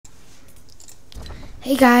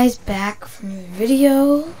Hey guys, back from the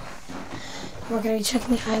video. We're gonna be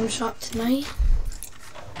checking the item shop tonight.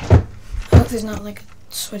 I hope there's not like a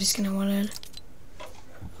sweaty skin I wanted.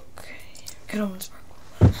 Okay, I don't want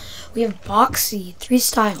sparkle. We have Boxy, 3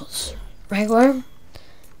 styles. Regular,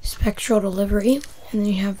 spectral delivery, and then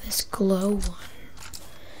you have this glow one.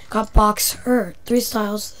 Got Boxer, 3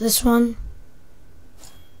 styles. This one,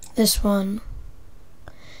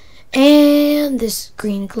 and this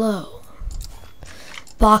green glow.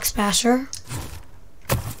 Box Basher,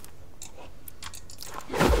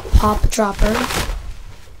 Pop Dropper,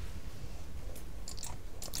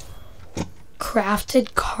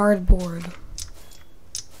 Crafted Cardboard,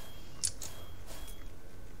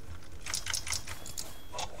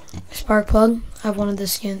 Sparkplug. I wanted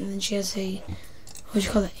this skin, and then she has a, what do you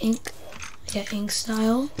call that, ink? Yeah, ink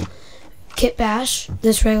style. Kit Bash,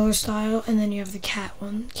 this regular style, and then you have the cat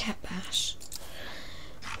one, Cat Bash.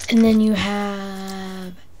 And then you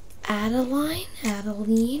have Adeline,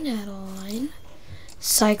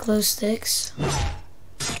 Cyclo Sticks,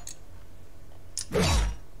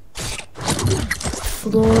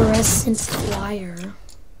 Fluorescent Wire,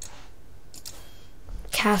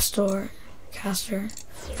 Castor,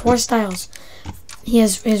 4 styles. He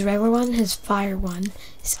has his regular one, his fire one,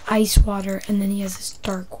 his ice water, and then he has this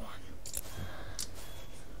dark one.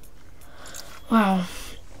 Wow.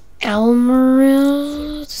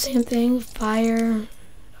 Elmer, same thing, fire,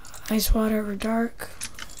 ice water, or dark.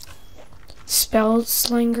 Spell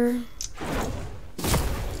Slinger.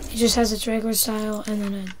 He just has its regular style and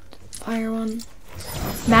then a fire one.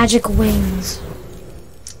 Magic Wings.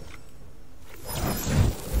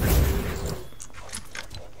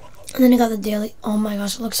 And then I got the daily. Oh my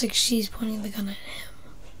gosh, it looks like she's pointing the gun at him.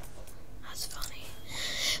 That's funny.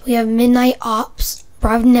 We have Midnight Ops.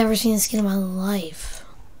 Bro, I've never seen a skin in my life.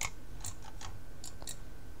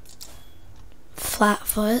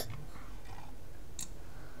 Flatfoot,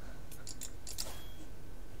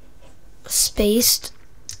 Spaced,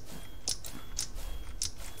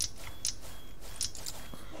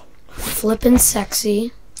 Flippin'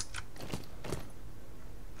 Sexy,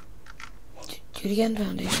 do it again,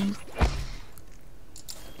 Foundation,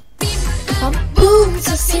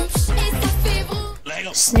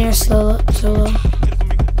 Snare Solo,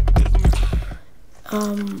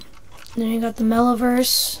 then you got the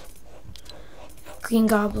Melloverse, Green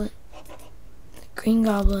Goblin,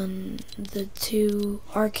 the 2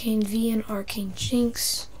 Arcane V and Arcane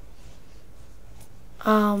Jinx.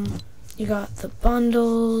 You got the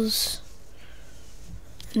bundles,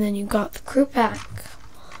 and then you got the crew pack.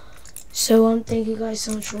 So thank you guys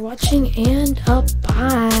so much for watching, and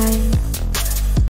bye.